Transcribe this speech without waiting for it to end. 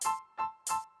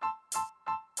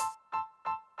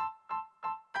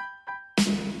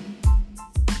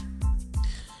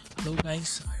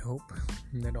Guys, I hope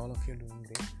that all of you are doing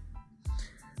great.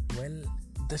 Well,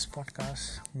 this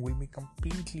podcast will be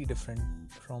completely different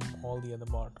from all the other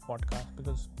podcasts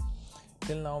because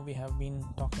till now we have been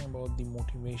talking about the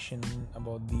motivation,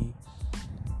 about the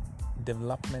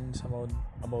developments,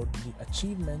 about the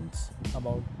achievements,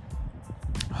 about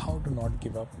how to not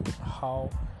give up, how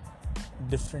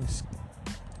different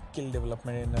skill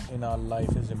development in our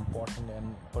life is important,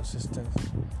 and persistence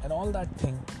and all that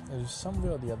thing is some way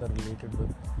or the other related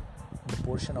with the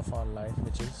portion of our life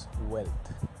which is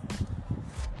wealth.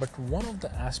 But one of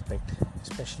the aspect,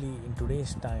 especially in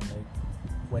today's time,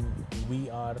 like when we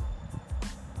are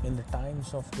in the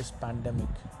times of this pandemic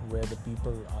where the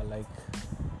people are like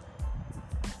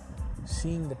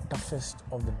seeing the toughest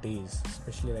of the days,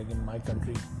 especially like in my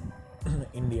country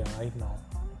India right now,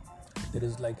 there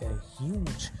is like a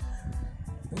huge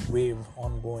wave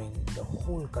ongoing. The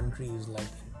whole country is like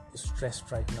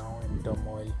stressed right now, in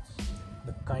turmoil.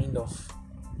 The kind of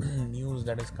news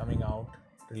that is coming out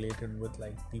related with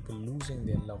like people losing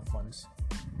their loved ones.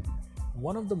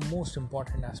 One of the most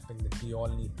important aspects that we all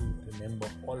need to remember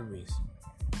always,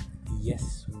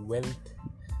 yes, wealth,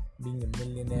 being a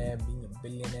millionaire, being a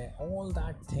billionaire, all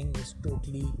that thing is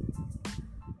totally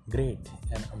great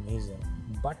and amazing,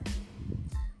 but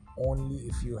only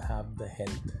if you have the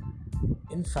health.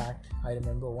 In fact, I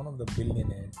remember one of the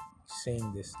billionaires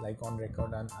saying this, like on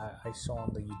record, and I saw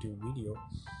on the YouTube video.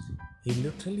 He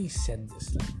literally said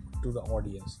this like to the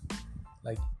audience,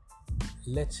 like,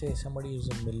 let's say somebody is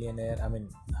a millionaire. I mean,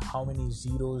 how many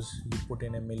zeros you put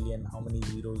in a million, how many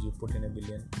zeros you put in a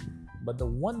billion, but the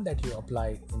one that you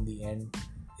apply in the end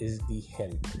is the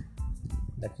health.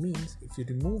 That means if you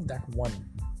remove that one,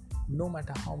 no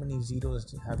matter how many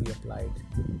zeros have you applied,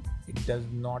 it does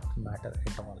not matter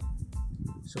at all.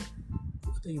 So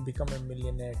whether you become a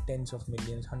millionaire, tens of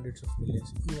millions, hundreds of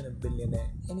millions, even a billionaire,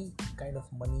 any kind of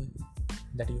money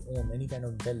that you own, any kind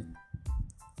of wealth,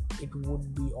 it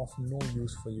would be of no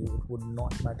use for you. It would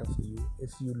not matter for you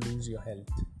if you lose your health.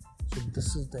 So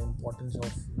this is the importance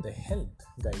of the health,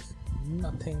 guys.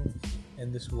 Nothing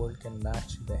in this world can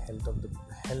match the health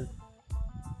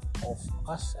of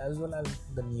us as well as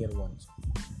the near ones,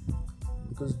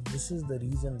 because this is the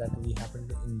reason that we happen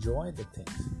to enjoy the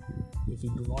things. If we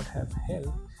do not have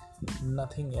health,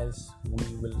 nothing else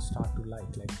we will start to like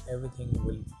everything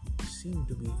will seem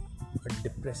to be a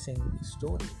depressing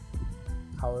story.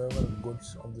 However,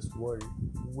 goods of this world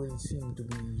will seem to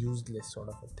be useless sort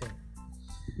of a thing.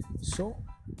 So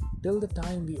till the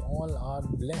time we all are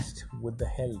blessed with the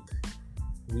health,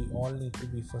 we all need to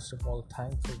be first of all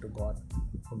thankful to God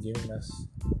for giving us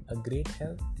a great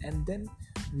health, and then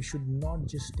we should not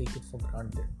just take it for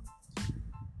granted.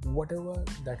 Whatever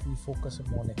that we focus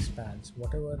upon expands,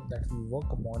 whatever that we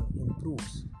work upon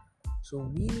improves. So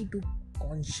we need to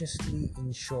consciously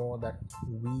ensure that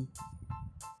we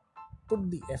put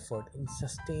the effort in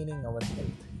sustaining our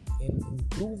health, in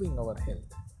improving our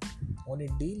health on a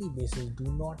daily basis.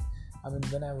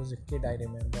 When I was a kid, I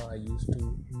remember I used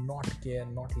to not care,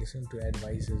 not listen to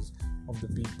advices of the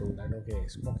people that, okay,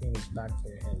 smoking is bad for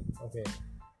your health, okay,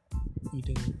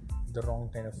 eating the wrong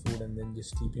kind of food and then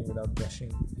just sleeping without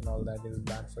brushing and all that is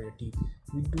bad for your teeth.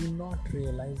 We do not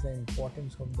realize the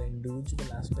importance of the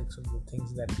individual aspects of the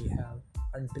things that we have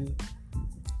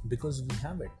because we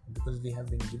have it, because we have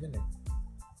been given it.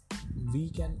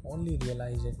 We can only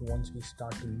realize it once we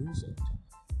start to lose it.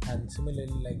 And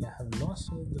similarly, like I have lost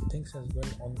some of the things as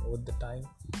well over the time,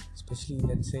 especially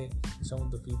let's say some of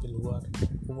the people who are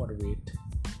overweight.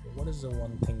 What is the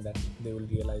one thing that they will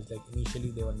realize? Like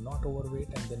initially they were not overweight,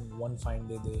 and then one fine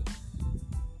day they,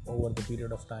 over the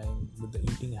period of time with the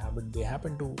eating habit, they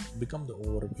happen to become the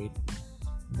overweight.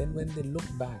 Then when they look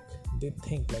back, they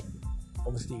think like,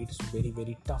 obviously it's very,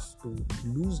 very tough to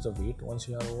lose the weight once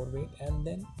you are overweight, and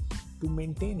then to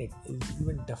maintain it is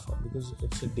even tougher because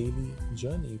it's a daily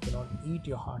journey. You cannot eat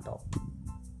your heart out.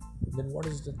 Then what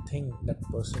is the thing that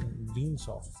person dreams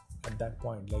of at that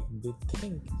point? Like they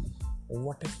think,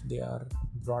 what if they are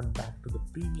brought back to the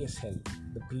previous health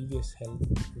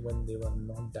when they were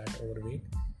not that overweight?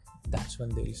 That's when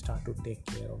they will start to take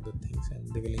care of the things,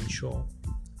 and they will ensure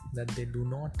that they do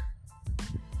not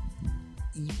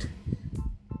eat.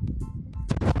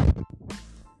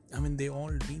 They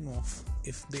all dream of,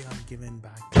 if they are given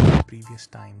back to the previous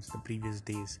times, the previous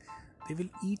days, they will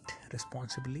eat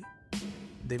responsibly.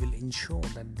 They will ensure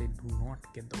that they do not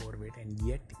get the overweight and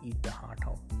yet eat the heart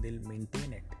out. They'll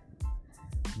maintain it.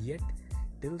 Yet,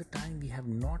 till the time we have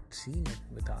not seen it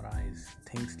with our eyes,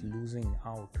 things losing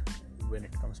out when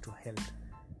it comes to health,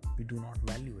 we do not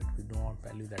value it. We do not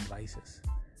value the advices.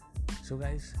 So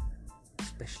guys,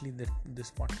 especially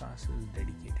this podcast is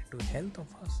dedicated to health of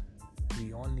us.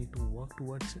 We all need to work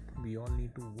towards it. We all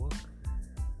need to work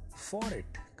for it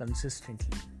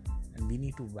consistently, and we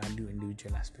need to value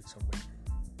individual aspects of it.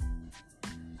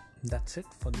 That's it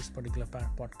for this particular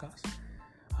podcast.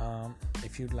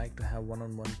 If you'd like to have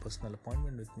one-on-one personal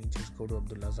appointment with me, just go to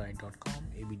abdullahzahid.com,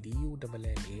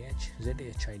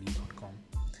 abdullahzahid.com,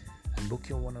 and book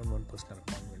your one-on-one personal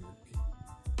appointment with me.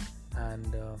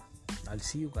 And I'll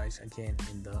see you guys again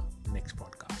in the next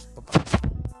podcast. Bye-bye.